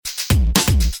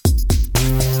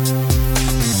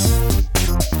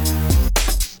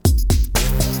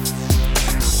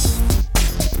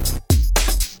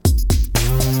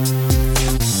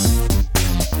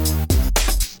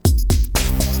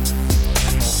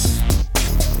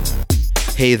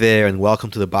Hey there, and welcome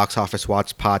to the Box Office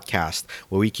Watch podcast,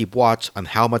 where we keep watch on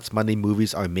how much money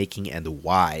movies are making and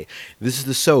why. This is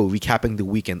the show recapping the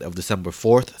weekend of December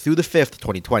 4th through the 5th,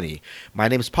 2020. My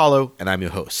name is Paulo, and I'm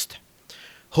your host.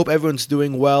 Hope everyone's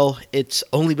doing well. It's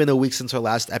only been a week since our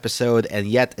last episode, and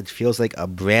yet it feels like a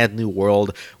brand new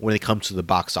world when it comes to the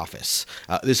box office.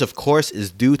 This, of course,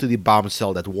 is due to the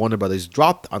bombshell that Warner Brothers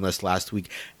dropped on us last week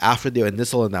after their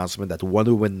initial announcement that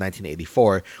Wonder Woman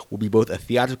 1984 will be both a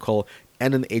theatrical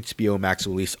and an HBO Max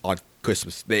release on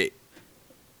Christmas Day.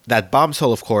 That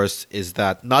bombshell, of course, is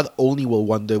that not only will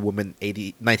Wonder Woman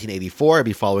 1984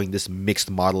 be following this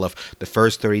mixed model of the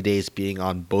first 30 days being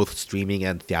on both streaming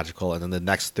and theatrical, and then the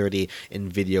next 30 in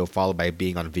video followed by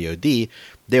being on VOD,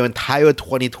 their entire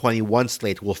 2021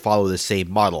 slate will follow the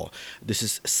same model. This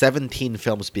is 17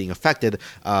 films being affected,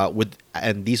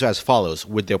 and these are as follows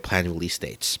with their planned release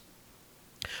dates.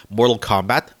 Mortal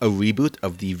Kombat, a reboot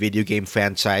of the video game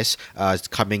franchise, is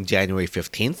coming January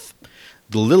 15th.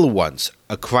 The Little Ones,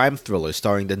 a crime thriller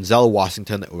starring Denzel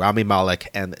Washington, Rami Malek,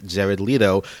 and Jared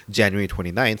Leto, January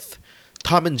 29th.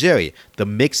 Tom and Jerry, the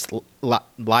mixed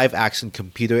live-action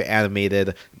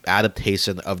computer-animated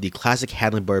adaptation of the classic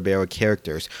Hanna-Barbera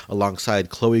characters alongside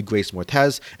Chloe Grace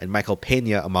Moretz and Michael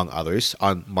Pena, among others,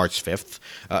 on March 5th.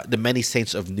 The Many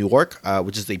Saints of Newark,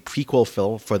 which is a prequel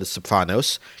film for The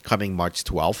Sopranos, coming March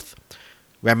 12th.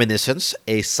 Reminiscence,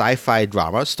 a sci-fi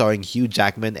drama starring Hugh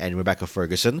Jackman and Rebecca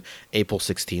Ferguson, April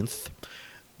 16th.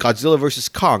 Godzilla vs.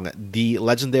 Kong, the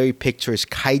Legendary Pictures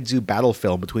kaiju battle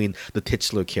film between the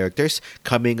titular characters,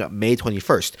 coming May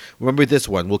 21st. Remember this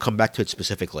one, we'll come back to it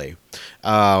specifically.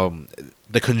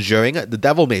 The Conjuring, The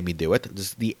Devil Made Me Do It. This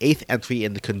is the 8th entry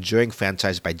in the Conjuring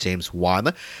franchise by James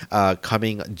Wan,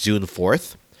 coming June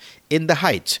 4th. In the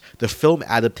Heights, the film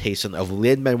adaptation of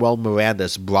Lin-Manuel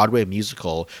Miranda's Broadway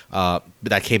musical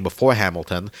that came before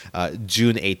Hamilton,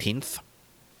 June 18th.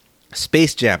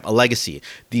 Space Jam: A Legacy,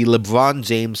 the LeBron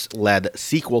James-led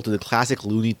sequel to the classic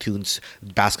Looney Tunes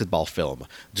basketball film,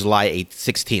 July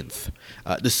 16th.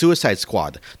 The Suicide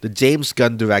Squad, the James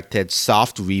Gunn-directed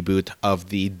soft reboot of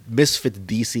the misfit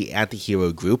DC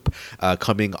anti-hero group,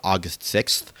 coming August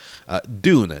 6th.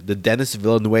 Dune, the Denis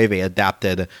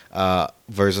Villeneuve-adapted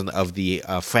version of the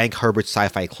Frank Herbert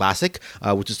sci-fi classic,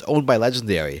 which is owned by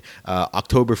Legendary,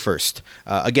 October 1st.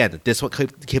 Again,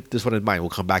 keep this one in mind. We'll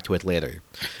come back to it later.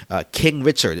 King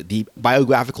Richard, the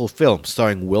biographical film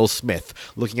starring Will Smith,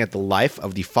 looking at the life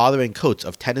of the father and coach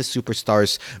of tennis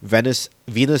superstars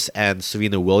Venus and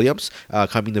Serena Williams,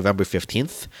 coming November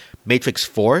 15th. Matrix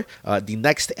 4, the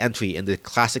next entry in the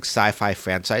classic sci-fi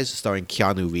franchise starring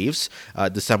Keanu Reeves,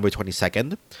 December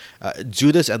 22nd.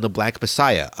 Judas and the Black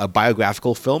Messiah, a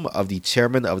biographical film of the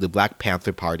chairman of the Black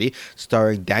Panther Party,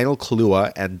 starring Daniel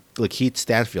Kaluuya and Lakeith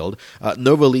Stanfield.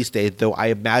 No release date, though I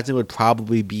imagine it would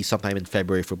probably be sometime in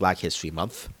February for Black History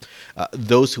Month.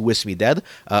 Those Who Wish Me Dead,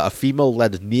 a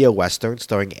female-led neo-western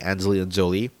starring Angelina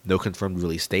Jolie. No confirmed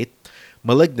release date.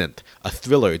 Malignant, a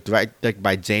thriller directed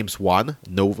by James Wan,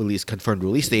 no confirmed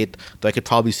release date, though I could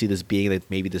probably see this being like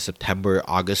maybe the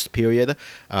September-August period.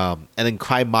 And then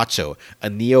Cry Macho, a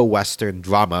neo-western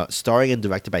drama starring and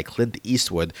directed by Clint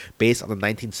Eastwood, based on the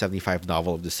 1975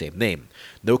 novel of the same name.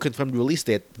 No confirmed release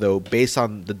date, though based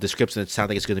on the description, it sounds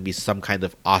like it's going to be some kind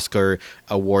of Oscar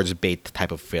awards bait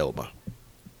type of film.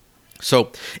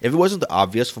 So, if it wasn't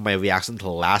obvious from my reaction to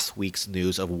last week's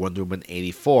news of Wonder Woman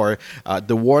 84,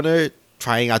 the Warner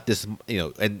trying out this,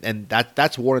 and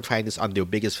that's Warner trying this on their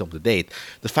biggest film to date.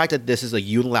 The fact that this is a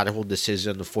unilateral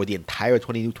decision for the entire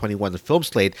 2021 film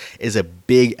slate is a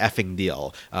big effing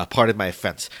deal. Pardon my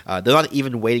offense. They're not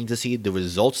even waiting to see the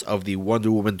results of the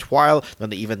Wonder Woman trial. They're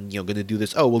not even going to do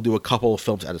this. Oh, we'll do a couple of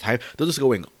films at a time. They're just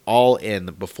going all in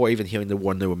before even hearing the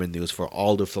Wonder Woman news for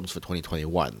all the films for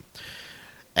 2021.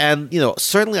 And,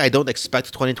 certainly I don't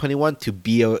expect 2021 to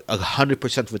be a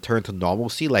 100% return to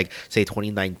normalcy like, say,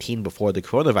 2019 before the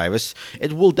coronavirus.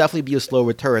 It will definitely be a slow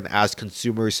return as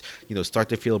consumers, start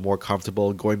to feel more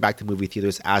comfortable going back to movie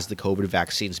theaters as the COVID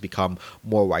vaccines become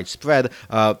more widespread,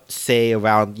 say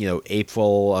around,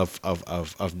 April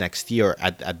of next year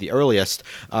at the earliest.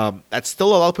 That's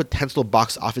still a lot of potential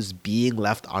box office being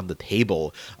left on the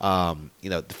table.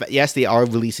 Yes, they are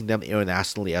releasing them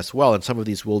internationally as well, and some of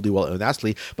these will do well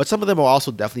internationally, but some of them are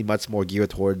also definitely much more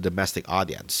geared toward the domestic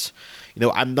audience.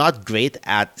 I'm not great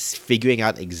at figuring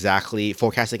out exactly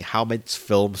forecasting how much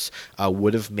films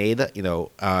would have made,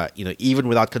 even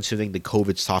without considering the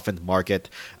COVID softened market.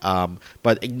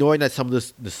 But ignoring that some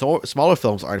of the smaller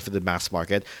films aren't for the mass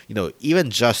market, even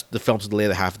just the films in the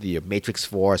later half of the year, Matrix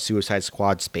 4, Suicide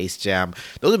Squad, Space Jam,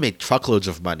 those would make truckloads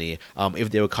of money if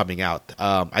they were coming out.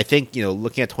 I think,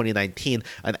 looking at 2019,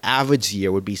 an average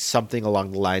year would be something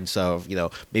along the lines of,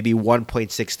 maybe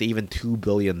 1.6 to even $2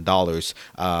 billion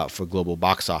for global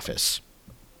box office.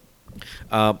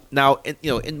 Now,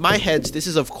 in my heads, this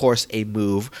is of course a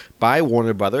move by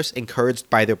Warner Brothers, encouraged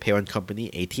by their parent company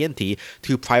AT&T,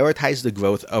 to prioritize the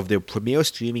growth of their premier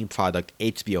streaming product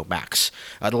HBO Max.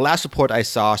 The last report I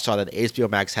saw that HBO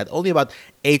Max had only about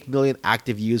 8 million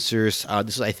active users.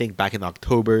 This was, I think, back in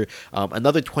October.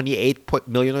 Another 28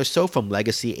 million or so from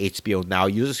legacy HBO Now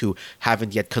users who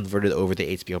haven't yet converted over to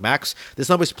HBO Max. This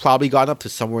number's probably gone up to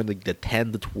somewhere in the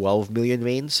 10 to 12 million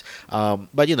range.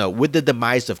 But, with the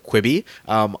demise of Quibi,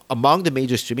 among the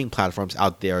major streaming platforms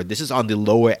out there, this is on the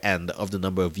lower end of the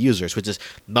number of users, which is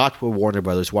not where Warner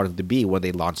Brothers wanted to be when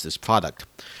they launched this product.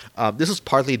 This is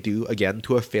partly due, again,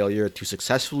 to a failure to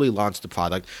successfully launch the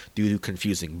product due to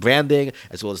confusing branding,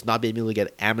 as well as not being able to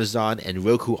get Amazon and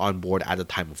Roku on board at the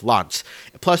time of launch.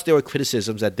 Plus, there were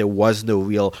criticisms that there was no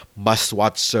real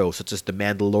must-watch show, such as The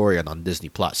Mandalorian on Disney+.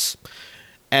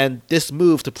 And this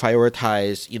move to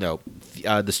prioritize,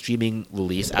 the streaming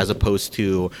release as opposed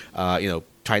to,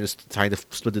 trying to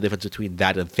split the difference between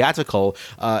that and theatrical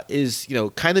is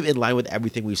kind of in line with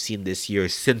everything we've seen this year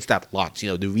since that launch.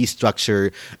 The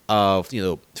restructure of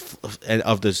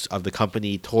of the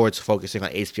company towards focusing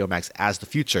on HBO Max as the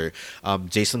future.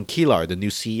 Jason Kilar, the new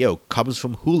CEO, comes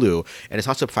from Hulu, and it's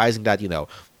not surprising that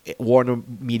Warner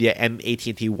Media and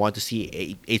AT&T want to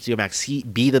see HBO Max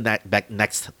be the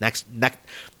next Netflix.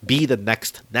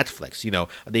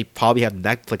 They probably have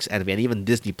Netflix envy and even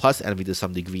Disney Plus envy to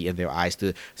some degree in their eyes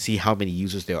to see how many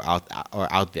users there are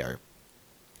out there.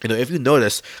 If you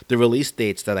notice the release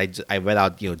dates that I read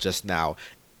out just now,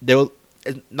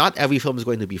 not every film is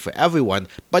going to be for everyone,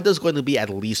 but there's going to be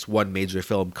at least one major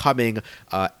film coming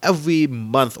every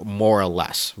month, more or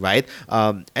less, right?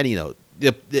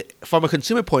 From a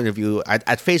consumer point of view,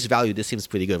 at face value, this seems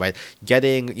pretty good, right?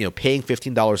 Paying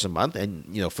 $15 a month,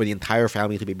 and for the entire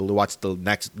family to be able to watch the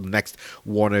next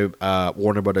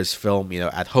Warner Brothers film,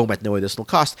 at home at no additional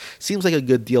cost, seems like a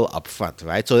good deal up front,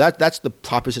 right? So that's the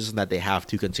proposition that they have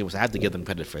to consumers. I have to give them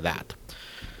credit for that.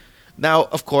 Now,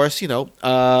 of course,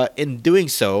 in doing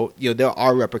so, there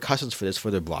are repercussions for this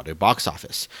for the broader box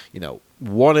office.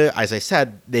 Warner, as I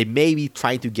said, they may be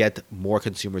trying to get more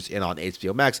consumers in on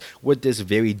HBO Max with this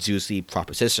very juicy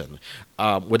proposition.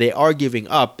 What they are giving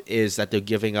up is that they're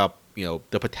giving up,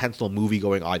 the potential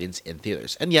movie-going audience in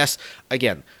theaters. And yes,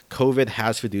 again, COVID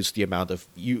has reduced the amount of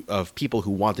people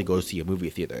who want to go see a movie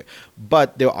theater.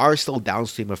 But there are still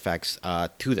downstream effects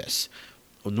to this.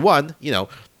 One,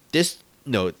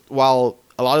 while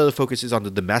a lot of the focus is on the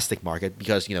domestic market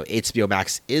because HBO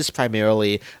Max is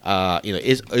primarily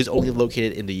is only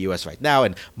located in the U.S. right now,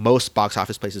 and most box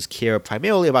office places care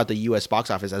primarily about the U.S.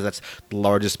 box office as that's the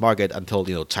largest market until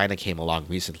China came along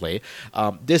recently.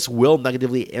 This will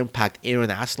negatively impact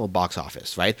international box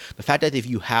office, right? The fact that if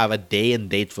you have a day and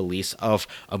date release of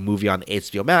a movie on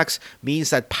HBO Max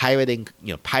means that pirating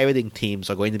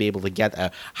teams are going to be able to get a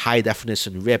high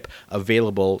definition rip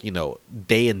available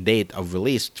day and date of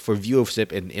release for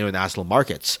viewership in international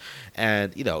markets.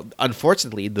 And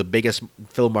unfortunately, the biggest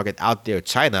film market out there,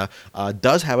 China,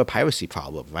 does have a piracy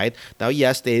problem, right? Now,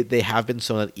 yes, they have been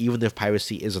shown that even if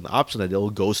piracy is an option, that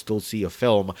they'll go still see a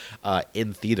film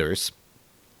in theaters.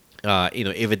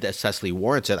 If it necessarily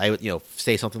warrants it. I would,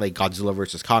 say something like Godzilla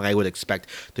vs. Kong, I would expect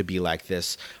to be like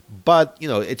this. But,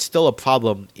 it's still a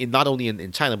problem not only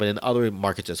in China, but in other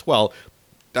markets as well,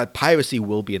 that piracy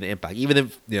will be an impact. Even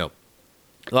if,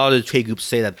 a lot of the trade groups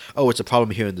say that, it's a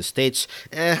problem here in the States.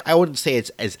 I wouldn't say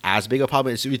it's as big a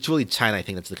problem. It's really China, I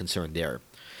think, that's the concern there.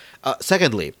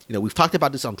 Secondly, we've talked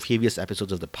about this on previous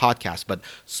episodes of the podcast, but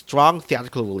strong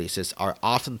theatrical releases are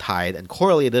often tied and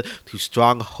correlated to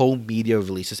strong home media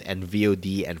releases and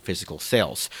VOD and physical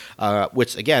sales,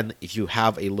 which, again, if you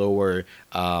have a lower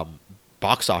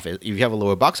box office,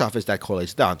 that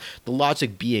correlates down. The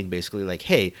logic being basically like,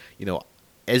 hey,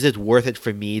 is it worth it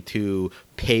for me to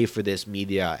pay for this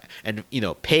media? And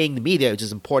paying the media, which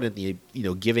is important,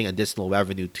 giving additional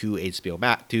revenue to HBO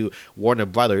Max, to Warner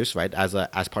Brothers, right,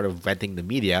 as part of renting the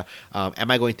media.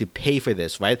 Am I going to pay for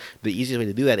this, right? The easiest way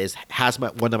to do that is has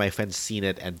one of my friends seen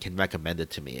it and can recommend it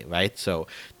to me, right? So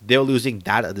they're losing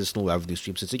that additional revenue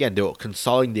stream since again they're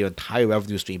consolidating their entire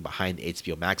revenue stream behind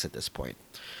HBO Max at this point.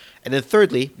 And then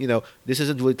thirdly, this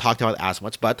isn't really talked about as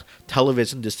much, but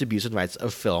television distribution rights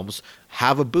of films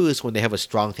have a boost when they have a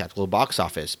strong theatrical box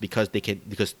office because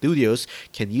studios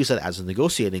can use that as a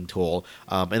negotiating tool.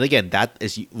 And again, that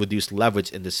is reduced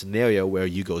leverage in the scenario where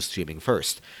you go streaming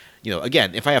first.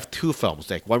 Again, if I have two films,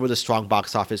 like one with a strong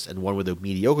box office and one with a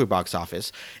mediocre box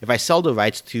office, if I sell the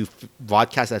rights to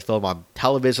broadcast that film on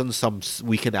television some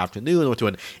weekend afternoon or to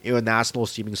an international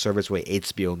streaming service where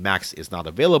HBO Max is not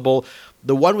available,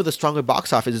 the one with a stronger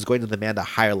box office is going to demand a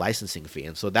higher licensing fee.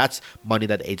 And so that's money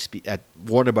that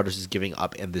Warner Brothers is giving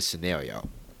up in this scenario.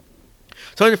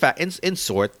 So in fact, in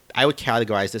short, I would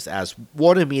categorize this as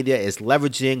Warner Media is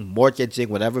leveraging, mortgaging,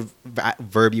 whatever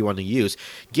verb you want to use,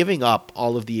 giving up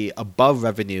all of the above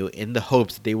revenue in the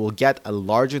hopes that they will get a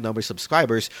larger number of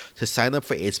subscribers to sign up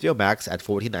for HBO Max at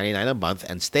 $14.99 a month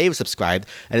and stay subscribed,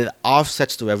 and it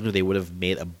offsets the revenue they would have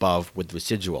made above with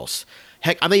residuals.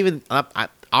 Heck,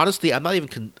 honestly, I'm not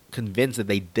even convinced that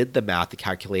they did the math to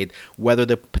calculate whether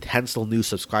the potential new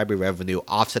subscriber revenue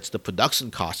offsets the production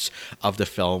costs of the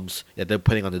films that they're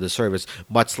putting onto the service,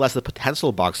 much less the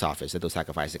potential box office that they're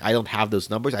sacrificing. I don't have those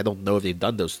numbers. I don't know if they've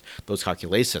done those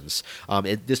calculations.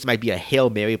 This might be a Hail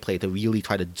Mary play to really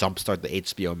try to jumpstart the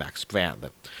HBO Max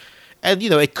brand. And,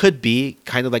 it could be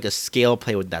kind of like a scale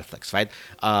play with Netflix, right?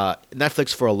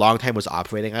 Netflix for a long time was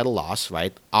operating at a loss,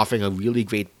 right? Offering a really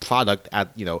great product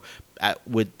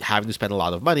with having to spend a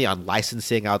lot of money on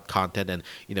licensing out content. And,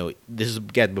 this is,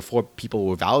 again, before people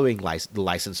were valuing the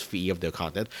license fee of their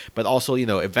content, but also,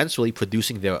 eventually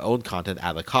producing their own content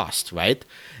at a cost, right?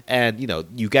 And,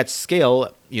 you get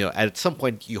scale, at some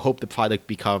point you hope the product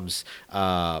becomes,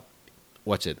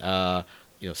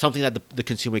 something that the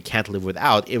consumer can't live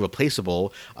without,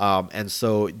 irreplaceable, and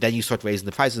so then you start raising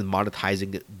the prices and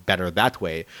monetizing it better that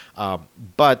way.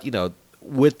 But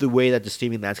with the way that the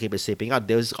streaming landscape is shaping out,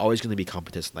 there's always going to be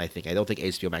competition. I don't think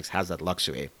HBO Max has that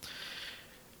luxury.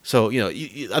 So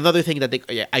another thing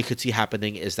that I could see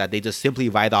happening is that they just simply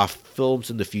write off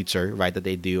films in the future, right, that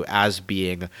they do as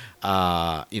being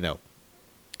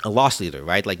a loss leader,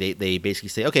 right? Like they basically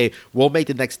say, okay, we'll make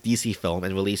the next DC film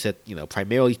and release it,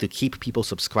 primarily to keep people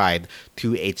subscribed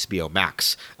to HBO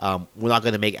Max. We're not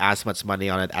going to make as much money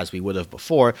on it as we would have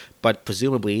before, but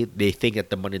presumably they think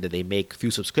that the money that they make through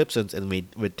subscriptions and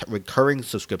recurring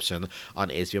subscription on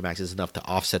HBO Max is enough to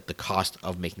offset the cost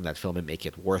of making that film and make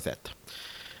it worth it.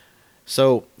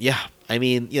 So, yeah,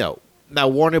 now,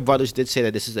 Warner Brothers did say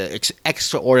that this is an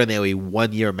extraordinary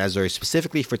one-year measure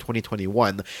specifically for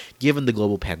 2021, given the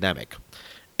global pandemic.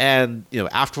 And,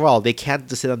 after all, they can't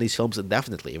just sit on these films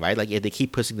indefinitely, right? Like, if they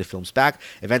keep pushing the films back,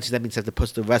 eventually that means they have to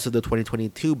push the rest of the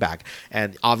 2022 back.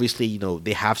 And obviously,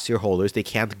 they have shareholders. They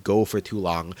can't go for too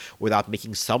long without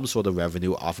making some sort of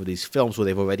revenue off of these films where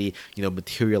they've already,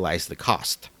 materialized the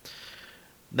cost.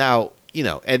 Now,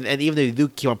 and even if they do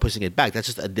keep on pushing it back, that's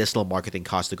just additional marketing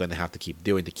costs they're going to have to keep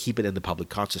doing to keep it in the public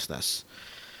consciousness.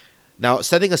 Now,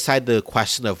 setting aside the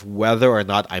question of whether or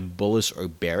not I'm bullish or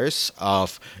bearish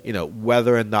of,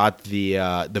 whether or not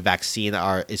the vaccine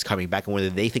is coming back and whether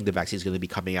they think the vaccine is going to be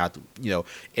coming out,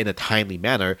 in a timely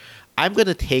manner, I'm going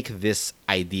to take this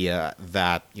idea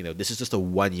that, this is just a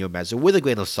one-year measure with a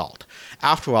grain of salt.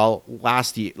 After all,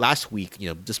 last week,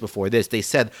 just before this, they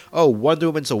said, oh, Wonder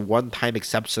Woman's a one-time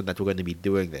exception that we're going to be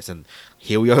doing this. And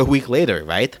here we are a week later,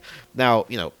 right? Now,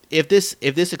 if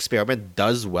this experiment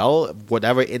does well,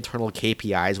 whatever internal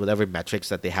KPIs, whatever metrics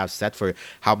that they have set for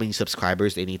how many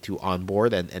subscribers they need to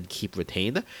onboard and keep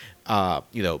retained,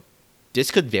 this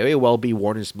could very well be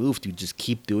Warner's move to just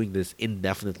keep doing this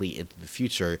indefinitely into the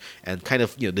future, and kind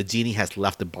of, the genie has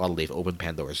left the bottle, they've opened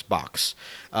Pandora's box.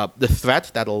 The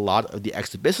threat that a lot of the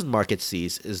exhibition market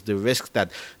sees is the risk that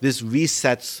this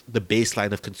resets the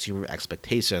baseline of consumer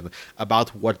expectation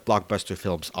about what blockbuster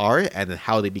films are and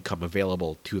how they become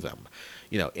available to them.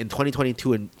 In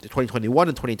 2022 and 2021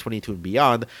 and 2022 and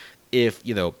beyond, if,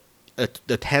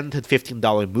 the $10 to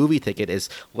 $15 movie ticket is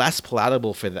less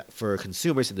palatable for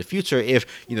consumers in the future if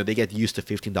they get used to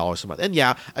 $15 a month. And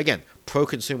yeah, again,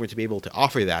 pro-consumer to be able to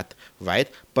offer that, right?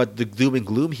 But the doom and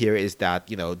gloom here is that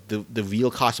the real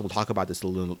cost, and we'll talk about this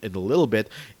in a little bit,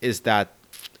 is that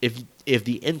if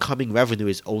the incoming revenue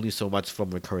is only so much from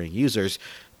recurring users,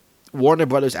 Warner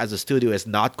Brothers as a studio is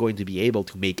not going to be able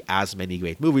to make as many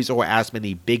great movies or as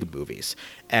many big movies.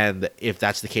 And if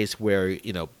that's the case where,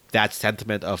 that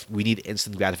sentiment of we need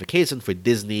instant gratification for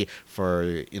Disney,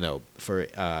 for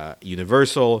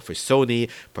Universal, for Sony,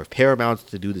 for Paramount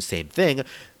to do the same thing,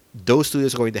 those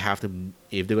studios are going to have to,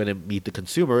 if they're going to meet the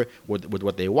consumer with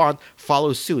what they want,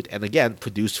 follow suit and again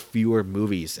produce fewer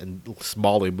movies and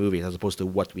smaller movies as opposed to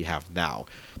what we have now.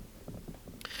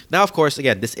 Now, of course,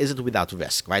 again, this isn't without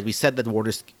risk, right? We said that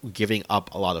Warner's giving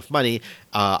up a lot of money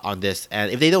on this,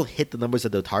 and if they don't hit the numbers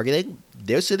that they're targeting,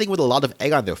 they're sitting with a lot of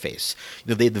egg on their face.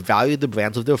 They devalue the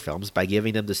brands of their films by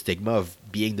giving them the stigma of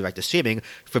being direct to streaming.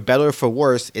 For better or for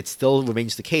worse, it still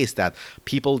remains the case that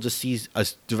people just see a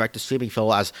direct to streaming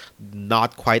film as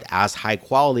not quite as high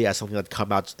quality as something that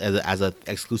come out as an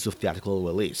exclusive theatrical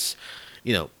release.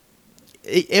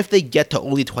 If they get to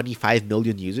only 25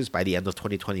 million users by the end of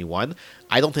 2021,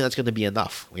 I don't think that's going to be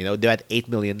enough. They're at 8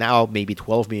 million now, maybe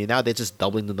 12 million now. They're just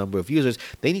doubling the number of users.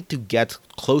 They need to get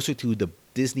closer to the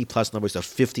Disney Plus numbers of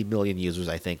 50 million users,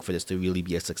 I think, for this to really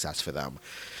be a success for them.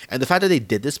 And the fact that they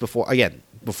did this before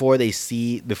they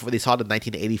saw that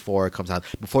 1984 comes out,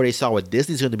 before they saw what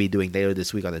Disney's going to be doing later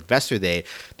this week on Investor Day,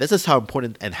 this is how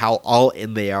important and how all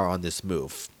in they are on this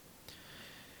move.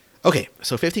 Okay,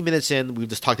 so 15 minutes in, we've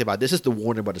just talked about this is the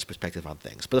Warner Brothers perspective on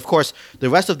things. But of course, the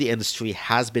rest of the industry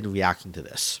has been reacting to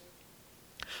this.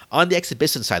 On the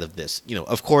exhibition side of this,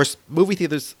 of course, movie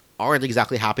theaters aren't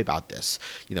exactly happy about this.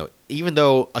 Even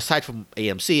though, aside from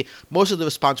AMC, most of the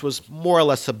response was more or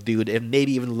less subdued and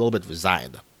maybe even a little bit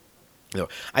resigned.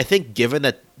 I think given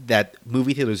that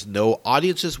movie theaters know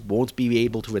audiences won't be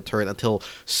able to return until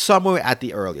somewhere at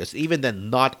the earliest, even then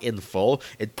not in full,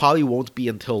 it probably won't be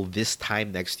until this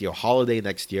time next year, holiday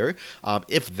next year,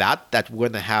 if that we're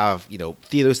going to have,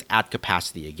 theaters at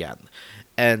capacity again.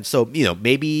 And so,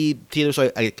 maybe theaters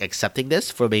are accepting this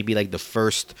for maybe like the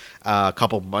first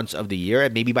couple months of the year.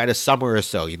 And maybe by the summer or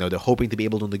so, they're hoping to be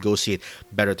able to negotiate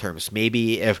better terms.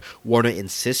 Maybe if Warner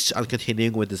insists on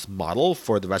continuing with this model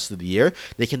for the rest of the year,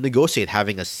 they can negotiate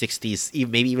having a 60s,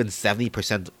 maybe even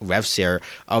 70% rev share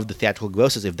of the theatrical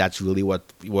grosses if that's really what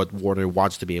Warner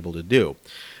wants to be able to do.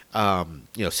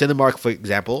 Cinemark, for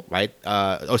example, right?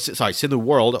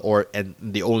 Cineworld, and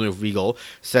the owner of Regal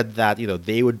said that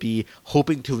they would be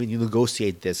hoping to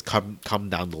renegotiate this come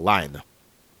down the line.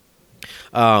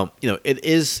 It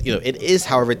is,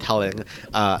 however, telling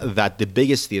that the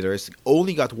biggest theaters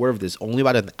only got word of this only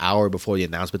about an hour before the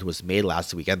announcement was made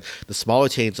last week, and the smaller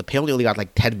chains apparently only got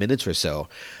like 10 minutes or so,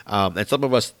 and some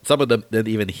of them didn't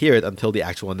even hear it until the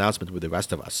actual announcement with the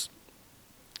rest of us.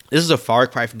 This is a far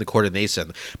cry from the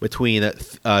coordination between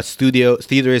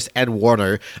theaters and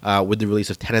Warner with the release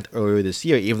of Tenet earlier this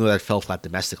year, even though that fell flat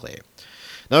domestically.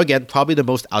 Now, again, probably the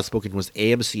most outspoken was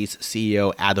AMC's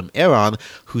CEO Adam Aron,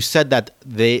 who said that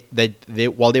they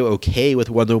while they were okay with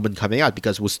Wonder Woman coming out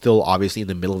because it was still obviously in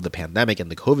the middle of the pandemic and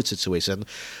the COVID situation,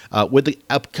 with the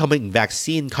upcoming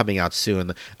vaccine coming out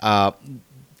soon,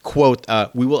 quote,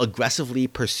 we will aggressively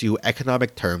pursue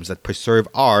economic terms that preserve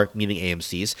our, meaning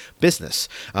AMC's, business.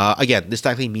 Again, this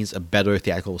likely means a better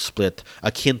theatrical split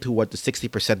akin to what the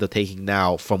 60% they're taking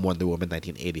now from Wonder Woman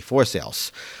 1984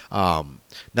 sales.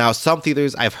 Now, some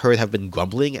theaters I've heard have been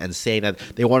grumbling and saying that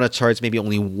they want to charge maybe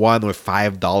only $1 or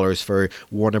 $5 for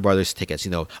Warner Brothers tickets. A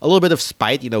little bit of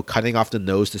spite, cutting off the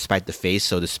nose to spite the face,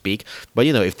 so to speak. But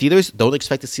if theaters don't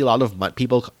expect to see a lot of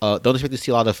people,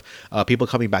 people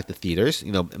coming back to theaters,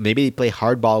 maybe they play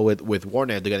hardball with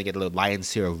Warner. They're going to get a lion's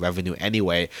share of revenue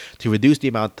anyway to reduce the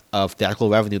amount of theatrical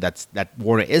revenue that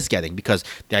Warner is getting. Because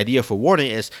the idea for Warner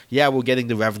is, we're getting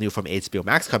the revenue from HBO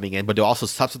Max coming in, but they're also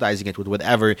subsidizing it with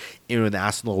whatever international,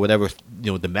 whatever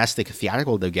domestic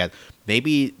theatrical they get.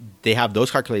 Maybe they have those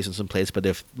calculations in place, but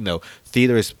if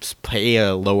theaters pay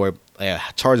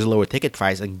charge a lower ticket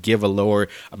price and give a lower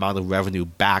amount of revenue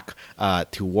back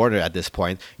to Warner at this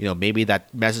point, maybe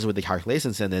that messes with the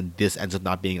calculations, and then this ends up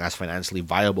not being as financially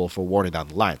viable for Warner down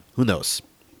the line. Who knows?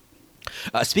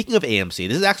 Speaking of AMC,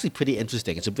 this is actually pretty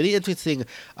interesting. It's a pretty interesting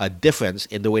difference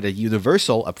in the way that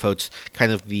Universal approached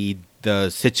kind of the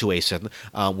situation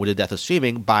with the death of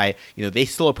streaming by, they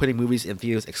still are putting movies in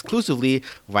theaters exclusively,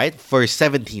 right, for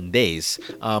 17 days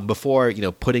before,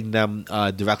 putting them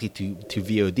directly to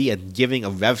VOD and giving a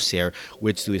rev share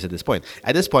with studios at this point.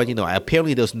 At this point,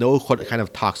 apparently there's no kind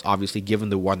of talks, obviously, given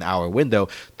the 1 hour window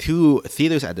to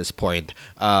theaters at this point.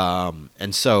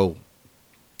 And so,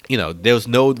 there's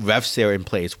no rev share in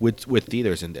place with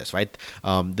theaters in this, right?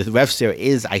 The rev share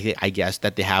is, I guess,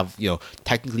 that they have,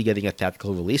 technically getting a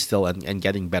theatrical release still and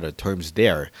getting better terms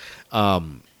there.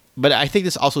 But I think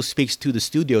this also speaks to the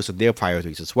studios and their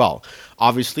priorities as well.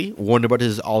 Obviously, Warner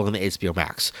Brothers is all on the HBO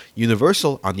Max.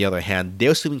 Universal, on the other hand,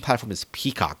 their streaming platform is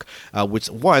Peacock, which,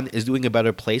 one, is doing a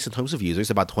better place in terms of users,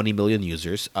 about 20 million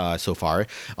users so far,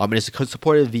 and is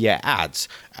supported via ads,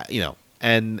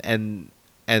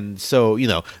 and so,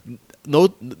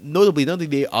 notably, none of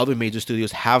the other major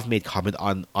studios have made comment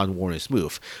on Warner's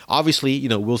move. Obviously,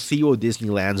 we'll see where Disney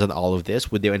lands on all of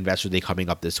this with their Investor Day coming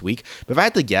up this week. But if I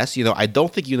had to guess, I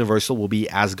don't think Universal will be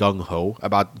as gung-ho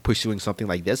about pursuing something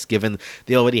like this, given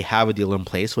they already have a deal in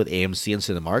place with AMC and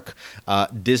Cinemark.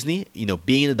 Disney,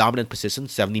 being in a dominant position,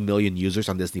 70 million users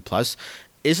on Disney Plus,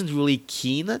 isn't really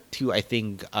keen to, I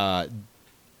think,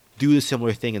 do a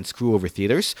similar thing and screw over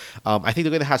theaters. I think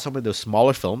they're going to have some of those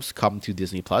smaller films come to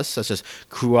Disney Plus, such as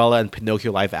Cruella and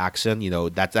Pinocchio live action.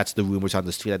 That's the rumors on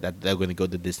the street that they're going to go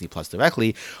to Disney Plus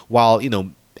directly, while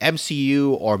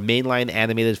MCU or mainline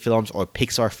animated films or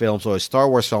Pixar films or Star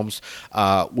Wars films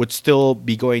would still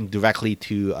be going directly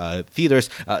to theaters,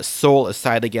 Soul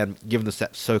aside again, given the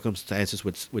circumstances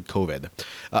with COVID.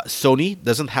 Sony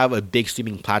doesn't have a big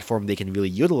streaming platform they can really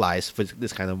utilize for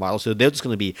this kind of model, so they're just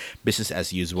going to be business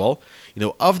as usual.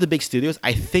 Of the big studios,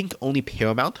 I think only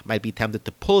Paramount might be tempted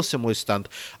to pull a similar stunt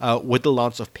with the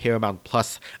launch of Paramount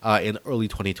Plus in early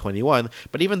 2021.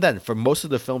 But even then, for most of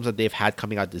the films that they've had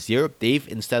coming out this year, they've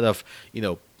instead of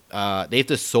they've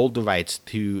just sold the rights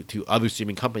to other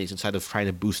streaming companies instead of trying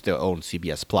to boost their own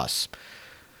CBS Plus.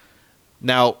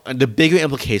 Now, the bigger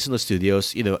implication of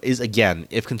studios, is again,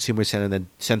 if consumer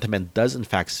sentiment does in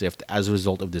fact shift as a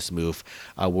result of this move,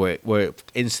 where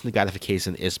instant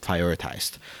gratification is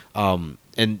prioritized,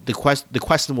 and the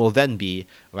question will then be,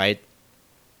 right,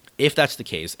 if that's the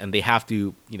case, and they have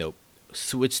to,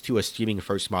 switch to a streaming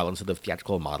first model instead of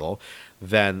theatrical model,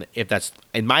 then if that's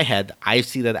in my head, I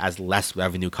see that as less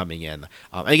revenue coming in.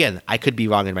 Again, I could be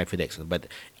wrong in my prediction, but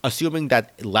assuming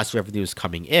that less revenue is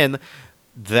coming in,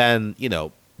 then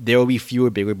there will be fewer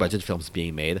bigger budget films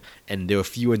being made, and there are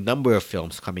fewer number of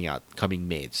films coming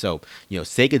made. So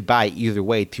say goodbye either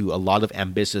way to a lot of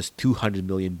ambitious 200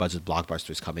 million budget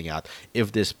blockbusters coming out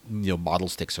if this model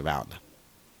sticks around.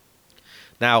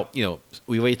 Now,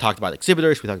 we already talked about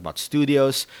exhibitors, we talked about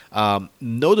studios.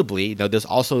 Notably, there's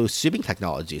also streaming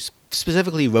technologies,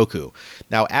 specifically Roku.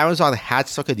 Now, Amazon had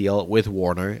struck a deal with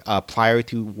Warner prior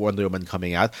to Wonder Woman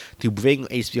coming out to bring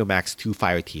HBO Max to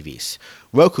Fire TVs.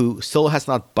 Roku still has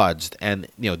not budged, and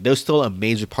they're still a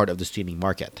major part of the streaming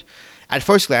market. At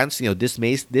first glance,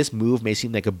 this move may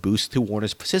seem like a boost to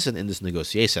Warner's position in this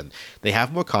negotiation. They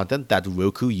have more content that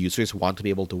Roku users want to be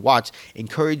able to watch,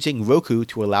 encouraging Roku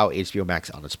to allow HBO Max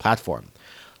on its platform.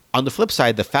 On the flip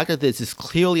side, the fact that this is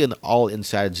clearly an all-in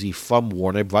strategy from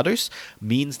Warner Brothers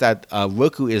means that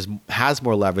Roku has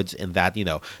more leverage in that,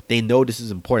 they know this is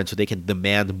important, so they can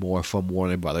demand more from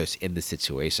Warner Brothers in this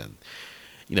situation.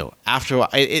 After all,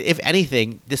 if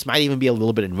anything, this might even be a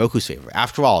little bit in Roku's favor.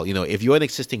 After all, if you're an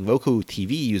existing Roku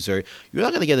TV user, you're not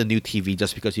going to get a new TV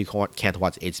just because you can't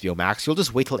watch HBO Max. You'll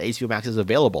just wait till HBO Max is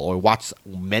available or watch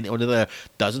one of the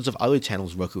dozens of other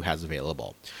channels Roku has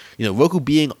available. Roku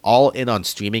being all in on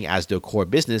streaming as their core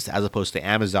business, as opposed to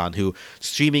Amazon, who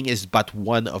streaming is but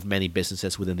one of many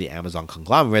businesses within the Amazon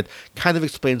conglomerate, kind of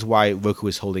explains why Roku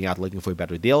is holding out, looking for a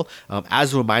better deal.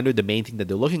 As a reminder, the main thing that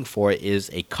they're looking for is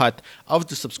a cut of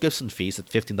the subscription fees at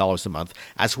 $15 a month,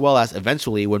 as well as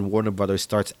eventually when Warner Brothers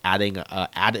starts adding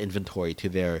ad inventory to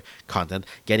their content,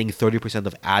 getting 30%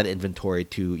 of ad inventory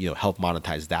to help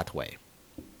monetize that way.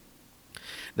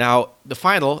 Now, the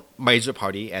final major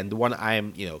party, and the one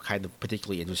I'm, kind of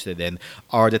particularly interested in,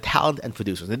 are the talent and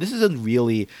producers. And this isn't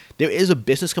really, there is a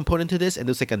business component to this, and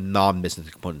there's like a non-business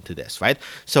component to this, right?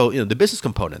 So, the business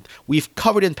component, we've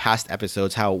covered in past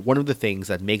episodes how one of the things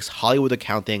that makes Hollywood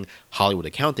accounting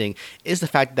is the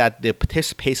fact that the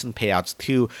participation payouts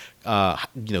to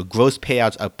gross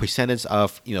payouts, a percentage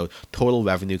of total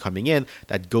revenue coming in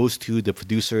that goes to the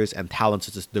producers and talents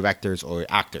such as directors or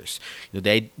actors.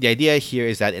 The idea here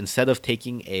is that instead of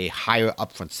taking a higher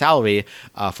upfront salary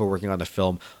for working on the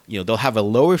film, they'll have a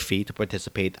lower fee to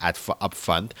participate at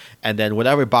upfront, and then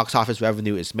whatever box office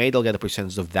revenue is made, they'll get a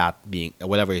percentage of that being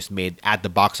whatever is made at the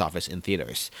box office in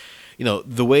theaters.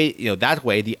 The way, that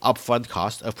way, the upfront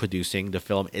cost of producing the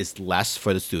film is less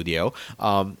for the studio,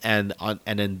 and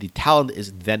then the talent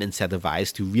is then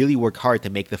incentivized to really work hard to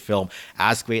make the film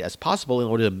as great as possible in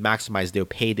order to maximize their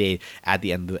payday at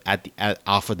the end,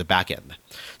 off of the back end.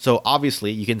 So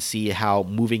obviously, you can see how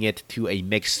moving it to a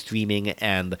mixed streaming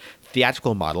and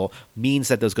theatrical model means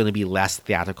that there's going to be less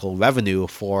theatrical revenue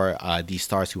for these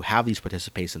stars who have these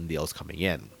participation deals coming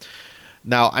in.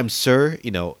 Now, I'm sure,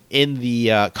 in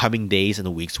the coming days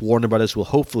and weeks, Warner Brothers will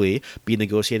hopefully be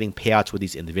negotiating payouts with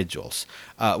these individuals.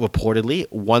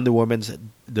 Reportedly, Wonder Woman's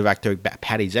director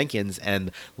Patty Jenkins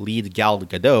and lead Gal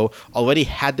Gadot already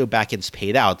had their back-ends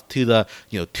paid out to the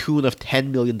tune of $10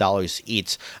 million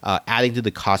each, adding to the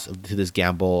cost to this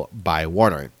gamble by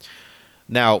Warner.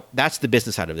 Now, that's the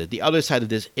business side of it. The other side of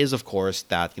this is, of course,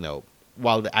 that,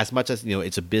 while as much as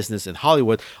it's a business in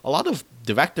Hollywood, a lot of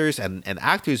directors and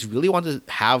actors really want to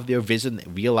have their vision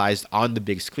realized on the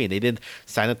big screen. They didn't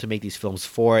sign up to make these films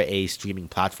for a streaming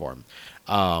platform.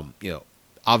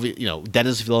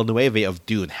 Dennis Villeneuve of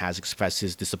Dune has expressed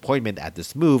his disappointment at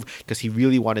this move because he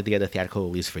really wanted to get a theatrical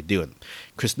release for Dune.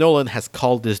 Chris Nolan has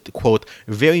called this, quote,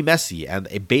 very messy and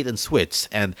a bait and switch,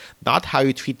 and not how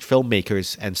you treat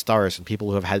filmmakers and stars and people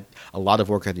who have had a lot of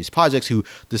work on these projects who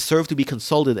deserve to be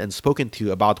consulted and spoken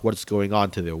to about what's going on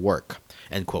to their work,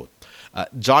 end quote.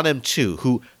 John M. Chu,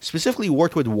 who specifically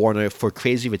worked with Warner for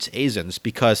Crazy Rich Asians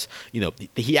because,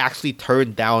 he actually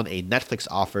turned down a Netflix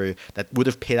offer that would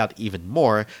have paid out even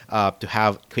more to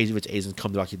have Crazy Rich Asians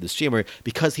come directly to the streamer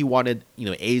because he wanted,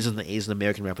 Asian and Asian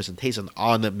American representation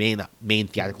on the main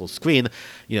theatrical screen.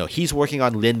 He's working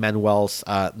on Lin-Manuel's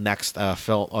next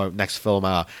film,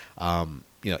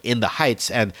 In the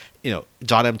Heights, and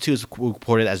John M. Chu is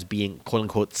reported as being quote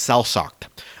unquote cell shocked.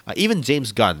 Even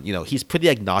James Gunn, he's pretty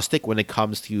agnostic when it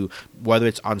comes to whether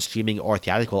it's on streaming or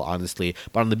theatrical, honestly.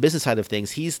 But on the business side of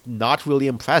things, he's not really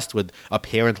impressed with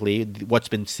apparently what's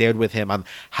been shared with him on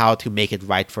how to make it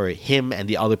right for him and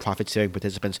the other profit sharing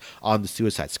participants on the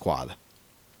Suicide Squad.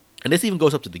 And this even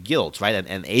goes up to the guilds, right,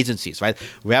 and agencies, right?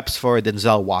 Reps for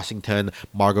Denzel Washington,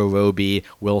 Margot Robbie,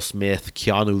 Will Smith,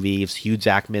 Keanu Reeves, Hugh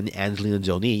Jackman, Angelina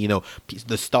Jolie,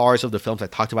 the stars of the films I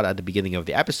talked about at the beginning of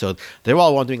the episode, they're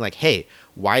all wondering, like, hey,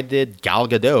 why did Gal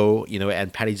Gadot,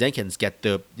 and Patty Jenkins get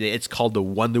it's called the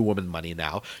Wonder Woman money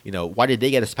now, why did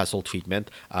they get a special treatment,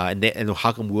 and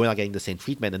how come we're not getting the same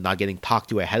treatment and not getting talked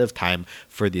to ahead of time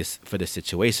for this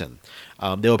situation?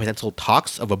 There were potential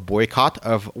talks of a boycott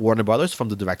of Warner Brothers from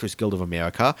the Directors Guild of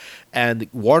America, and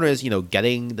Warner is,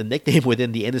 getting the nickname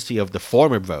within the industry of the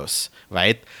former bros,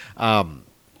 right?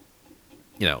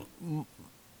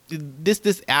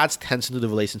 This adds tension to the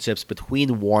relationships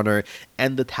between Warner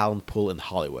and the talent pool in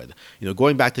Hollywood.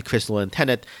 Going back to Chris Nolan and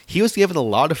Tenet, he was given a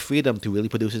lot of freedom to really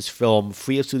produce his film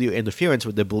free of studio interference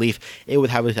with the belief it would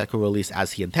have a theatrical release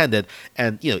as he intended.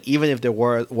 And, even if there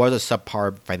was a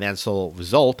subpar financial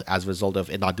result as a result of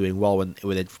it not doing well when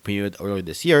it premiered earlier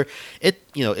this year,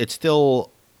 it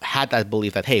still had that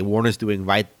belief that, hey, Warner's doing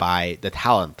right by the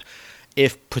talent.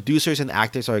 If producers and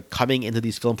actors are coming into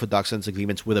these film productions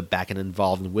agreements with a backend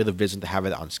involved and with a vision to have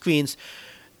it on screens,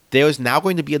 there's now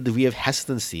going to be a degree of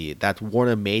hesitancy that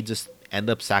Warner may just end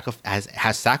up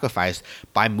has sacrificed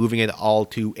by moving it all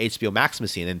to HBO Max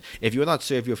machine. And if you're not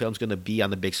sure if your film's going to be on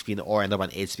the big screen or end up on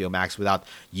HBO Max without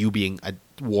you being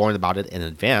warned about it in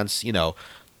advance,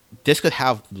 this could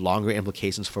have longer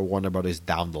implications for Warner Brothers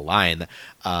down the line,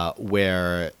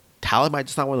 where talent might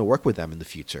just not want to work with them in the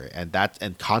future, and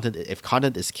content. If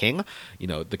content is king,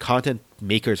 the content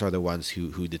makers are the ones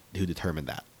who determine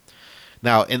that.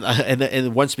 Now,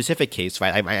 in one specific case,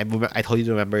 right, I told you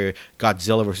to remember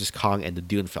Godzilla vs. Kong and the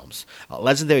Dune films.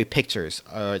 Legendary Pictures,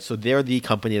 so they're the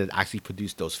company that actually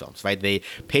produced those films, right? They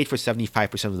paid for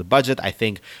 75% of the budget. I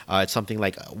think it's something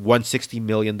like $160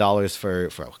 million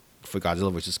for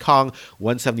Godzilla vs. Kong,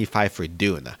 $175 for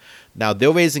Dune. Now,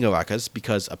 they're raising a ruckus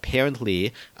because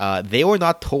apparently they were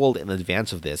not told in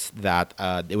advance of this that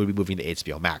they would be moving to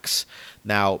HBO Max.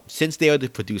 Now, since they are the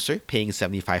producer, paying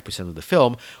 75% of the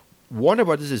film, Warner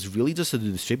Brothers is really just a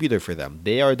distributor for them.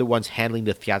 They are the ones handling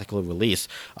the theatrical release.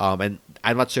 And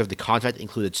I'm not sure if the contract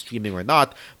included streaming or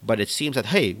not, but it seems that,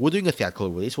 hey, we're doing a theatrical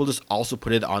release. We'll just also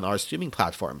put it on our streaming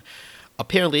platform.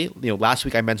 Apparently, last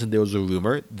week I mentioned there was a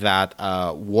rumor that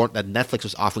that Netflix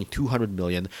was offering $200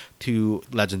 million to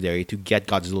Legendary to get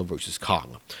Godzilla vs.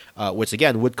 Kong, which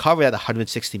again would cover that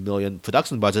 $160 million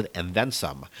production budget and then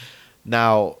some.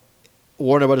 Now,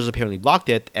 Warner Brothers apparently blocked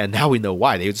it, and now we know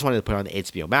why. They just wanted to put it on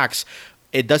HBO Max.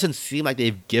 It doesn't seem like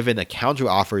they've given a counter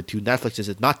offer to Netflix.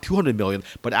 It's not $200 million,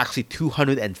 but actually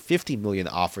 $250 million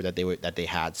offer that they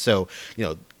had. So,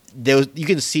 you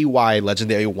can see why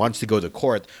Legendary wants to go to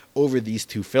court over these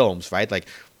two films, right? Like,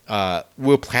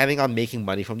 we're planning on making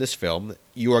money from this film.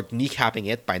 You are kneecapping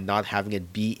it by not having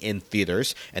it be in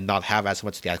theaters and not have as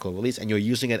much theatrical release, and you're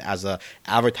using it as a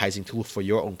advertising tool for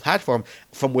your own platform,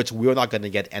 from which we're not going to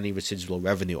get any residual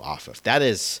revenue off of. That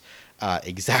is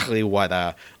exactly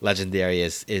what Legendary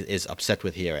is upset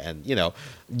with here. And,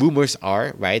 rumors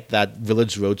are, right, that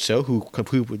Village Roadshow,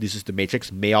 who produces The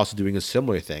Matrix, may also doing a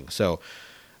similar thing. So,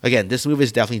 again, this move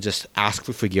is definitely just ask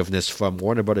for forgiveness from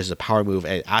Warner Brothers, a power move,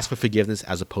 and ask for forgiveness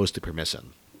as opposed to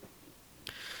permission.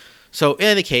 So in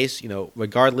any case,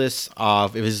 regardless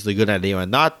of if this is a good idea or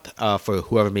not, for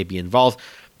whoever may be involved,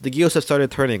 the gears have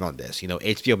started turning on this.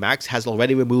 HBO Max has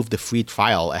already removed the free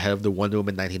trial ahead of the Wonder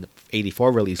Woman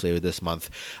 1984 release later this month,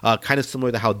 kind of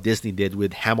similar to how Disney did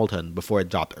with Hamilton before it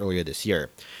dropped earlier this year.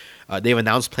 They've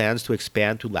announced plans to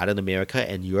expand to Latin America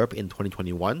and Europe in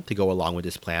 2021 to go along with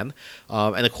this plan.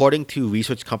 And according to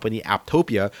research company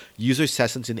Aptopia, user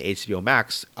sessions in HBO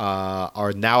Max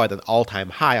are now at an all-time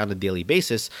high on a daily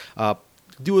basis.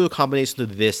 Due to a combination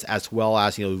of this, as well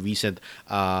as recent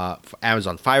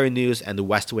Amazon Fire News and the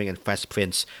West Wing and Fresh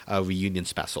Prince reunion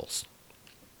specials.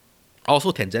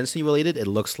 Also, tangentially related, it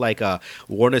looks like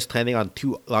Warner is planning on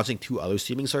launching two other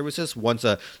streaming services. One's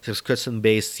a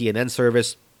subscription-based CNN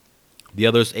service. The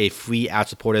other's a free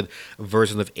ad-supported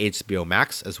version of HBO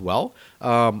Max as well.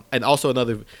 And also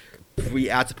another free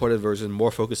ad-supported version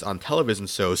more focused on television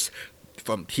shows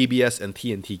from TBS and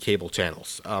TNT cable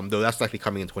channels, though that's likely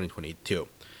coming in 2022.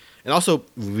 And also,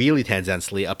 really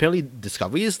tangentially, apparently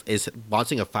Discovery is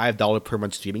launching a $5 per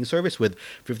month streaming service with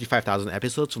 55,000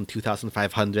 episodes from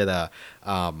 2,500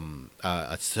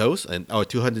 shows or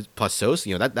 200 plus shows.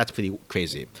 That's pretty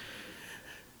crazy.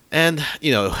 And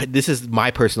this is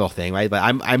my personal thing, right? But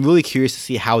I'm really curious to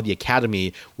see how the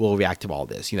Academy will react to all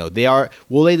this.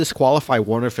 Will they disqualify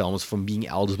Warner Films from being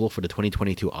eligible for the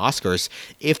 2022 Oscars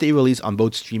if they release on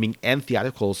both streaming and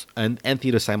theatricals and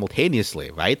theater simultaneously,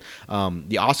 right?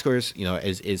 The Oscars,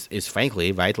 is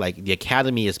frankly, right, like the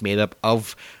Academy is made up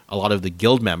of a lot of the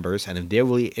guild members, and if they're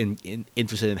really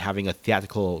interested in having a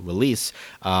theatrical release,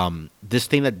 this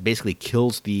thing that basically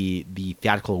kills the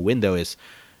theatrical window is.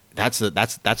 That's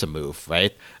a move,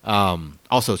 right?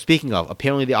 Also, speaking of,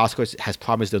 apparently the Oscars has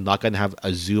promised they're not going to have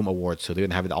a Zoom award, so they're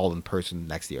going to have it all in person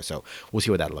next year. So we'll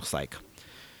see what that looks like.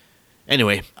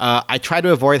 Anyway, I try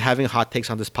to avoid having hot takes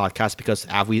on this podcast because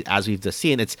as we've just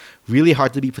seen, it's really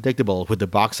hard to be predictable with the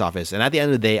box office. And at the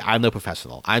end of the day, I'm no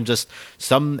professional. I'm just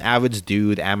some average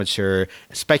dude, amateur,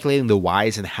 speculating the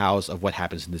whys and hows of what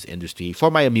happens in this industry for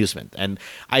my amusement. And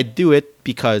I do it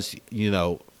because,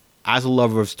 as a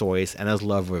lover of stories and as a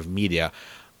lover of media,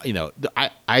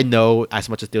 I know as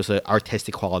much as there's an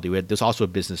artistic quality to it, there's also a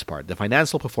business part. The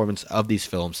financial performance of these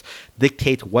films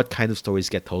dictate what kind of stories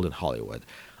get told in Hollywood.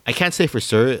 I can't say for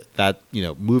sure that,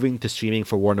 moving to streaming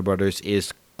for Warner Brothers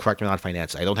is correct or not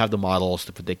financially. I don't have the models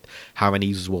to predict how many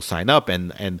users will sign up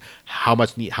and how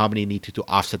many need to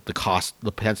offset the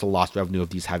potential lost revenue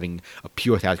of these having a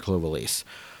pure theatrical release.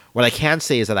 What I can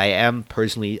say is that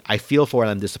I feel for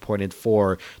and I'm disappointed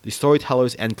for the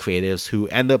storytellers and creatives who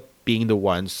end up being the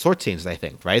ones, shortchanged, I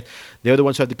think, right? They're the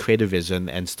ones who have the creative vision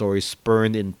and stories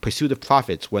spurned in pursuit of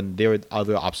profits when there are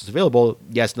other options available.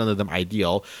 Yes, none of them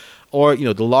ideal. Or,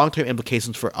 the long-term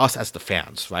implications for us as the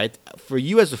fans, right? For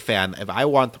you as a fan, if I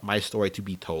want my story to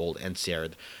be told and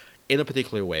shared in a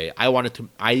particular way,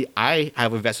 I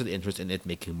have a vested interest in it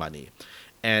making money.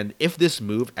 And if this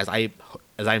move, as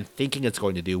I'm thinking it's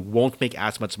going to do, won't make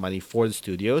as much money for the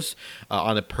studios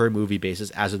on a per movie basis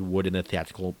as it would in a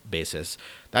theatrical basis,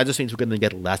 that just means we're going to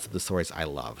get less of the stories I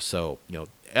love. So,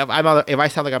 if I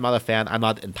sound like I'm not a fan, I'm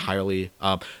not entirely.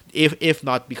 If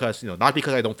not because not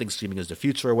because I don't think streaming is the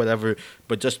future or whatever,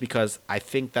 but just because I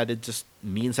think that it just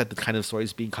means that the kind of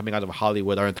stories coming out of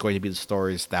Hollywood aren't going to be the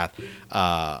stories that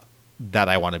I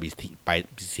want to be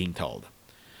seeing told.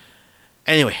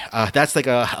 Anyway, that's like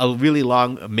a really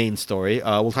long main story.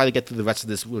 We'll try to get through the rest of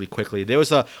this really quickly.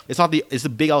 It's a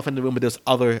big elephant in the room, but there's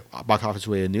other box office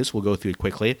related news. We'll go through it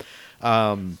quickly.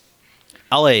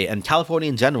 LA and California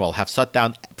in general have shut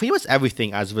down pretty much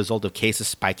everything as a result of cases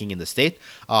spiking in the state.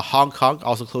 Hong Kong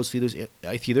also closed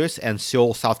theaters, and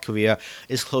Seoul, South Korea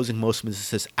is closing most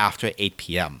businesses after 8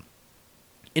 p.m.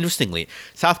 Interestingly,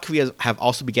 South Korea have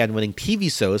also began running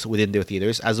TV shows within their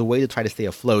theaters as a way to try to stay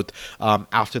afloat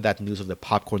after that news of the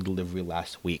popcorn delivery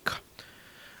last week.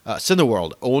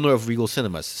 Cineworld, owner of Regal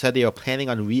Cinemas, said they are planning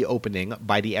on reopening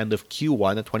by the end of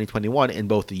Q1 2021 in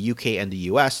both the UK and the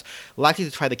US, likely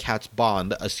to try to catch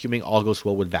Bond, assuming all goes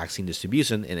well with vaccine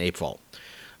distribution in April.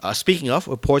 Speaking of,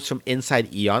 reports from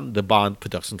Inside Eon, the Bond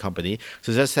production company,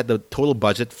 suggest that the total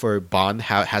budget for Bond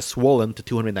has swollen to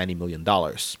 $290 million.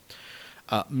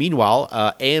 Meanwhile,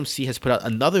 AMC has put out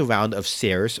another round of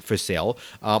shares for sale,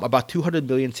 about 200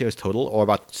 million shares total, or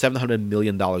about $700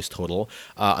 million total.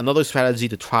 Another strategy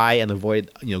to try and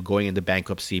avoid, going into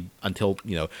bankruptcy until,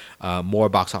 more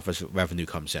box office revenue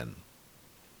comes in.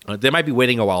 They might be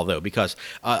waiting a while, though, because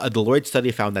a Deloitte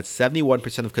study found that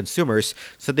 71% of consumers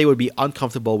said they would be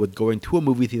uncomfortable with going to a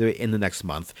movie theater in the next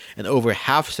month, and over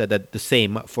half said that the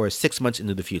same for 6 months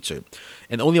into the future.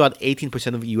 And only about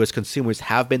 18% of U.S. consumers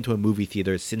have been to a movie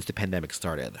theater since the pandemic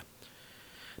started.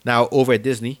 Now, over at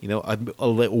Disney, a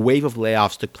wave of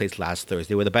layoffs took place last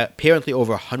Thursday, with apparently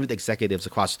over 100 executives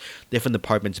across different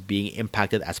departments being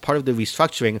impacted as part of the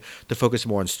restructuring to focus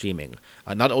more on streaming,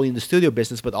 not only in the studio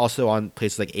business, but also on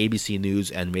places like ABC News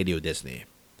and Radio Disney.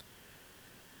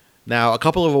 Now, a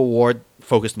couple of award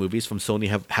focused movies from Sony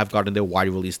have gotten their wide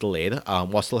release delayed,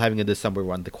 while still having a December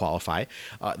run to qualify.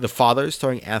 The Father,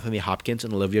 starring Anthony Hopkins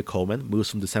and Olivia Colman, moves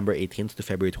from December 18th to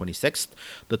February 26th.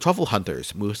 The Truffle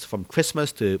Hunters moves from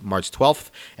Christmas to March 12th.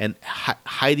 And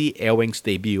Heidi Erwing's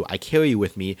debut, I Carry You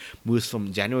With Me, moves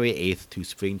from January 8th to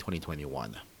spring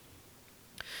 2021.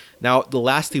 Now, the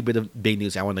last two bit of big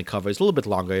news I want to cover is a little bit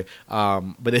longer,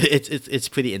 but it's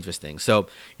pretty interesting. So,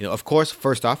 of course,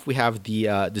 first off, we have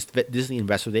the this Disney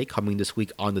Investor Day coming this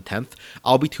week on the 10th.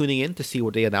 I'll be tuning in to see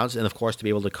what they announce, and of course, to be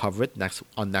able to cover it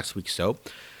next week's show.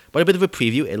 But a bit of a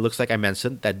preview, it looks like I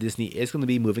mentioned that Disney is going to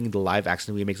be moving the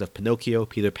live-action remakes of Pinocchio,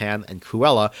 Peter Pan, and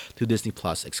Cruella to Disney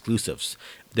Plus exclusives.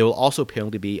 There will also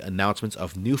apparently be announcements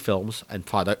of new films and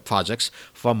projects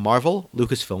from Marvel,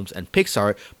 Lucasfilms, and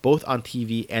Pixar, both on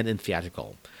TV and in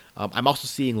theatrical. I'm also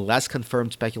seeing less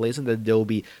confirmed speculation that there will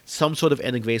be some sort of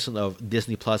integration of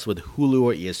Disney Plus with Hulu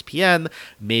or ESPN,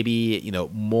 maybe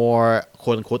more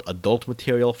quote-unquote adult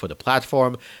material for the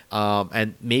platform,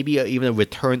 and maybe even a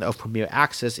return of Premier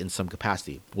Access in some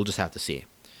capacity. We'll just have to see.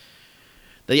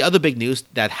 The other big news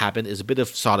that happened is a bit of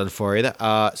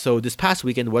Schadenfreude. So this past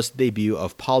weekend was the debut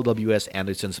of Paul W.S.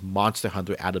 Anderson's Monster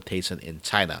Hunter adaptation in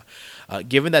China.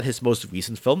 Given that his most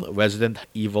recent film, Resident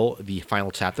Evil: The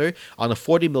Final Chapter, on a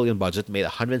 $40 million budget, made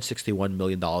 $161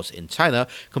 million in China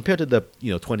compared to the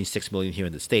 $26 million here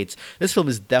in the States, this film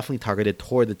is definitely targeted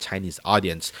toward the Chinese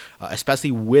audience,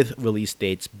 especially with release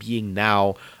dates being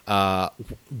now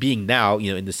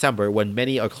in December, when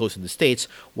many are closed in the States,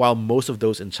 while most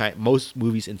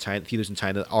movies in China, theaters in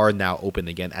China, are now open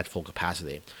again at full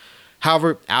capacity.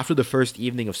 However, after the first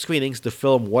evening of screenings, the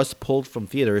film was pulled from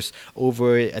theaters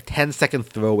over a 10-second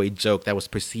throwaway joke that was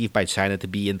perceived by China to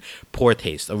be in poor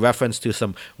taste, a reference to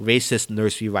some racist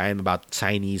nursery rhyme about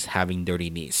Chinese having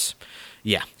dirty knees.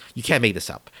 Yeah, you can't make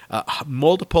this up.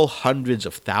 Multiple hundreds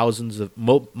of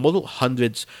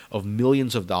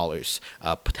millions of dollars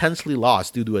potentially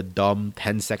lost due to a dumb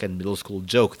 10-second middle school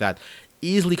joke that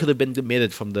easily could have been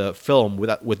omitted from the film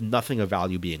with nothing of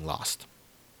value being lost.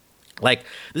 Like,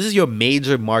 this is your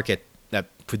major market that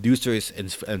producers and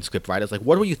scriptwriters,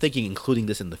 what were you thinking including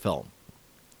this in the film?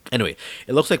 Anyway,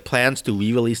 it looks like plans to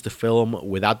re-release the film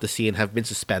without the scene have been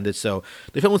suspended, so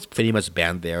the film was pretty much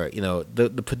banned there.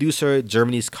 The producer,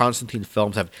 Germany's Constantine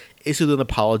Films, have issued an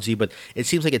apology, but it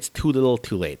seems like it's too little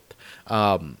too late.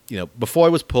 Before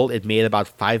it was pulled, it made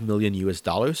about $5 million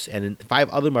US, and in 5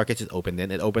 other markets it opened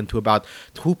to about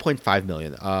 $2.5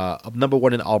 million, number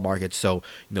one in all markets. So,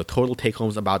 total take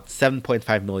homes about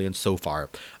 $7.5 million so far,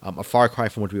 a far cry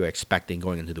from what we were expecting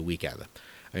going into the weekend.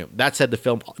 That said, the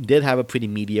film did have a pretty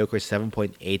mediocre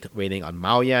 7.8 rating on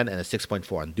Maoyan and a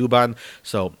 6.4 on Douban,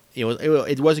 so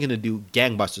it wasn't going to do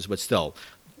gangbusters, but still,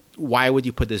 why would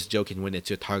you put this joke in when it's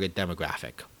your target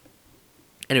demographic?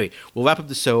 Anyway, we'll wrap up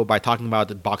the show by talking about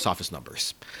the box office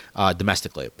numbers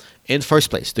domestically. In first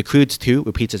place, The Croods 2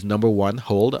 repeats its number one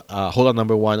hold on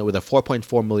number one with a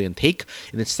 4.4 million take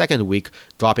in its second week,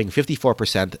 dropping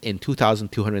 54% in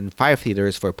 2,205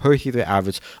 theaters for a per-theater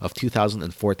average of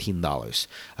 $2,014.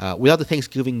 Without the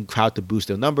Thanksgiving crowd to boost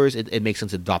their numbers, it makes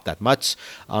sense to drop that much.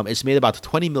 It's made about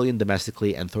 $20 million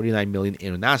domestically and $39 million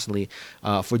internationally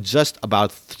for just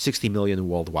about $60 million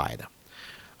worldwide.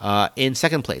 In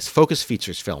second place, Focus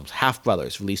Features Films, Half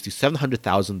Brothers, released to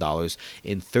 $700,000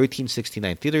 in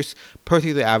 1,369 theaters, per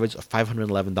theater average of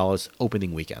 $511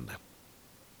 opening weekend.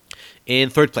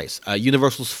 In third place,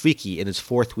 Universal's Freaky in its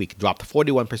fourth week dropped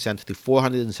 41% to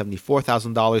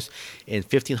 $474,000 in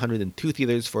 1,502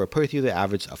 theaters for a per theater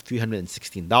average of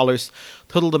 $316.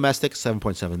 Total domestic,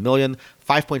 $7.7 million,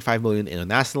 $5.5 million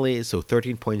internationally, so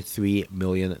 $13.3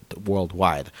 million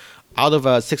worldwide. Out of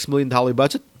a $6 million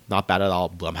budget, not bad at all,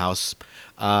 Blumhouse.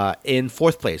 In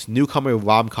fourth place, newcomer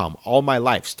rom-com All My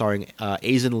Life, starring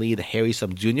Asian lead Harry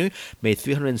Sum Jr., made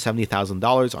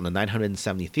 $370,000 on the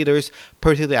 970 theaters,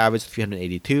 per theater average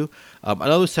 $382.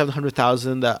 Another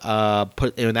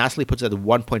 $700,000 internationally puts it at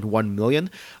 $1.1 million.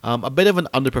 A bit of an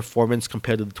underperformance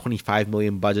compared to the $25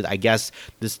 million budget. I guess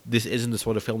this isn't the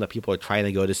sort of film that people are trying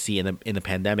to go to see in a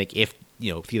pandemic if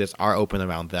theaters are open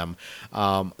around them.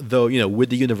 Though, with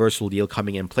the Universal deal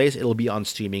coming in place, it'll be on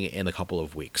streaming in a couple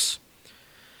of weeks.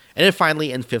 And then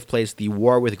finally, in fifth place, The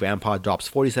War with Grandpa drops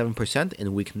 47%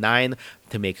 in week 9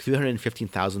 to make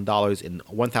 $315,000 in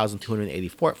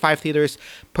 1,285 theaters,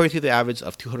 per theater average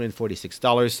of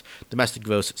 $246. Domestic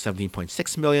gross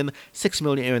 $17.6 million, $6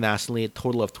 million internationally, a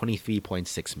total of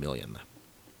 $23.6 million.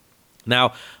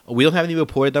 Now, we don't have any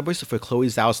reported numbers for Chloe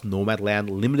Zhao's Nomadland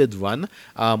limited run,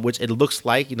 which it looks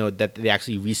like, that they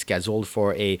actually rescheduled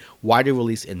for a wider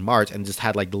release in March and just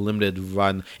had like the limited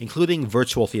run, including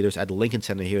virtual theaters at the Lincoln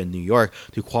Center here in New York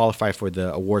to qualify for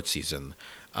the award season.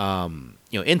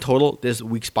 In total, this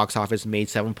week's box office made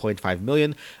 7.5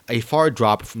 million, a far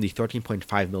drop from the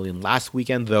 13.5 million last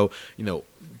weekend, though,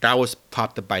 that was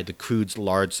propped up by The Croods'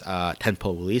 large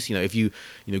tentpole release. If you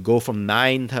go from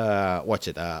 9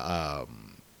 to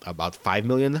about 5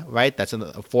 million, right? That's a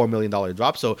 $4 million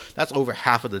drop. So that's over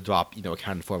half of the drop,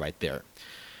 accounted for right there.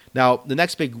 Now, the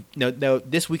next big,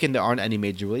 this weekend there aren't any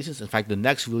major releases. In fact, the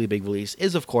next really big release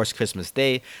is, of course, Christmas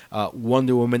Day.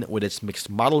 Wonder Woman with its mixed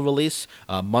model release,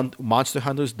 Monster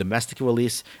Hunter's domestic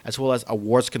release, as well as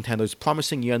awards contenders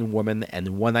Promising Young Woman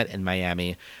and One Night in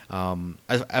Miami.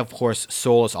 Of course,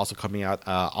 Soul is also coming out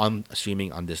on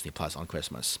streaming on Disney Plus on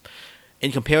Christmas.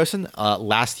 In comparison,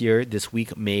 last year, this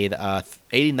week made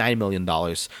 $89 million,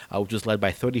 which was led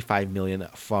by $35 million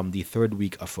from the third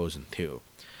week of Frozen 2.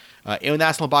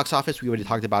 International box office, we already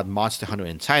talked about Monster Hunter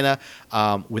in China.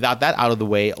 Without that out of the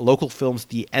way, local films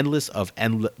The End of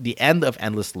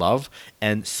Endless Love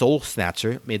and Soul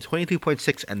Snatcher made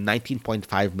 22.6 and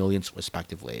 19.5 million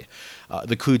respectively.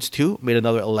 The Croods 2 made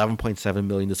another 11.7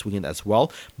 million this weekend as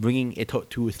well, bringing it to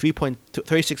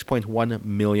 36.1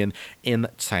 million in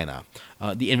China.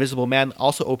 The Invisible Man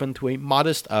also opened to a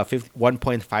modest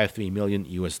 1.53 million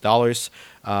US dollars.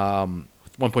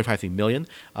 1.53 million.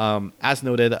 As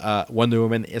noted, Wonder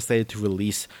Woman is slated to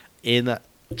release in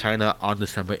China on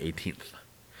December 18th.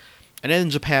 And then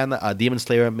in Japan, Demon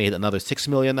Slayer made another 6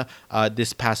 million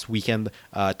this past weekend.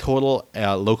 Total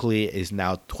locally is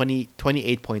now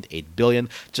 28.8 billion,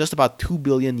 just about 2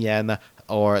 billion yen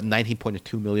or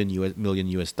 19.2 million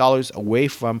US dollars away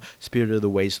from Spirited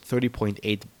Away's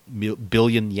 30.8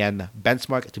 billion yen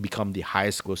benchmark to become the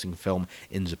highest grossing film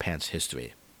in Japan's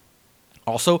history.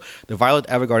 Also, the Violet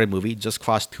Evergarden movie just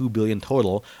crossed 2 billion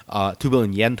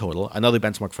yen total, another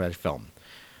benchmark for that film.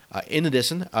 In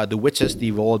addition, The Witches,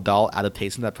 the Roald Dahl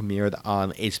adaptation that premiered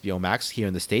on HBO Max here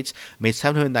in the States, made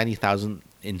 790,000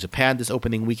 in Japan this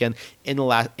opening weekend.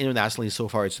 Internationally, so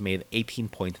far, it's made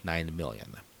 18.9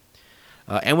 million.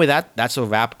 And with that, that's a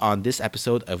wrap on this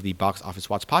episode of the Box Office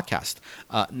Watch podcast.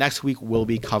 Next week, we'll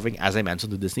be covering, as I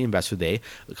mentioned, the Disney Investor Day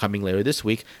coming later this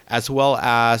week, as well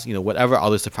as whatever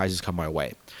other surprises come our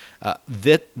way.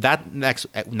 That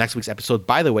next week's episode,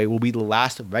 by the way, will be the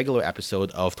last regular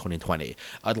episode of 2020.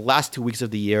 The last 2 weeks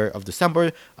of the year of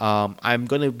December, I'm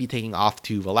going to be taking off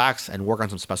to relax and work on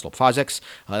some special projects.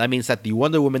 That means that the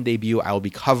Wonder Woman debut I will be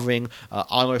covering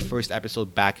on our first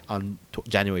episode back on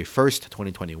January 1st,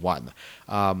 2021.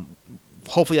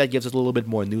 Hopefully that gives us a little bit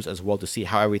more news as well to see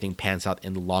how everything pans out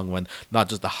in the long run, not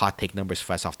just the hot take numbers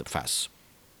fresh off the press.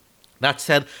 That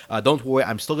said, don't worry,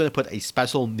 I'm still going to put a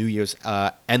special New Year's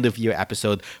end-of-year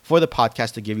episode for the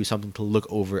podcast to give you something to look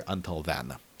over until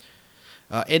then.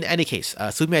 In any case,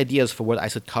 send me ideas for what I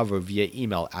should cover via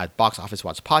email at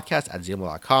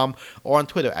boxofficewatchpodcast@gmail.com or on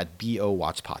Twitter at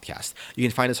BOWatchPodcast. You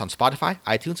can find us on Spotify,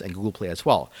 iTunes, and Google Play as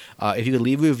well. If you could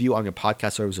leave a review on your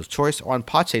podcast service of choice or on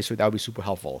Podchaser, that would be super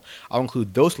helpful. I'll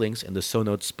include those links in the show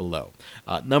notes below.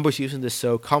 Numbers used in this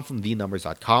show come from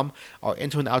thenumbers.com. Our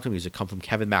intro and outro music come from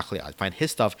Kevin MacLeod. Find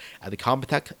his stuff at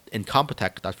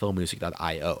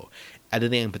incompetech.filmmusic.io.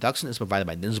 Editing and production is provided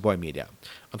by Ninjaboy Media.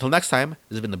 Until next time,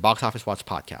 this has been the Box Office Watch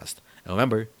podcast. And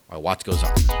remember, our watch goes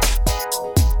on.